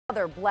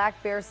Another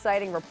black bear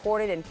sighting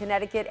reported in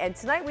Connecticut, and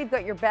tonight we've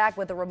got your back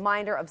with a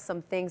reminder of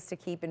some things to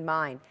keep in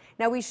mind.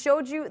 Now, we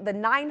showed you the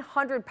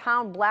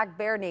 900-pound black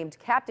bear named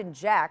Captain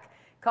Jack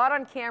caught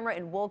on camera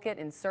in Wolcott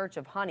in search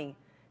of honey.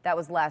 That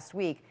was last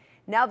week.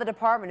 Now the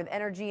Department of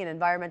Energy and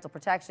Environmental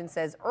Protection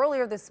says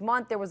earlier this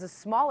month there was a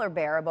smaller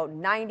bear, about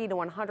 90 to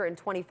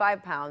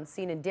 125 pounds,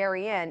 seen in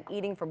Darien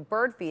eating from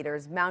bird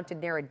feeders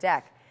mounted near a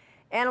deck.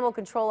 Animal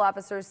control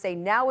officers say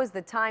now is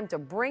the time to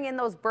bring in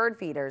those bird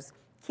feeders.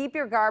 Keep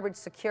your garbage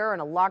secure in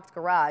a locked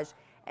garage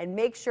and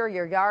make sure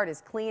your yard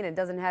is clean and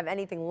doesn't have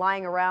anything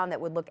lying around that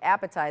would look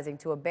appetizing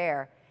to a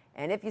bear.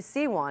 And if you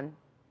see one,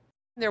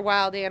 they're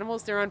wild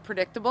animals. They're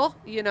unpredictable,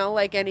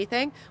 like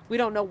anything. We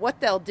don't know what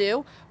they'll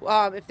do.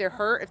 If they're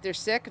hurt, if they're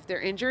sick, if they're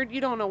injured,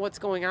 you don't know what's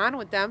going on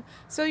with them.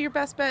 So your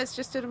best bet is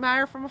just to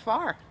admire from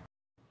afar.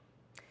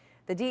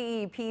 The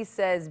DEP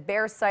says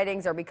bear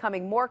sightings are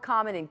becoming more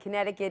common in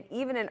Connecticut,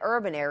 even in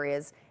urban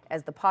areas,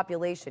 as the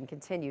population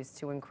continues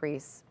to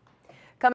increase.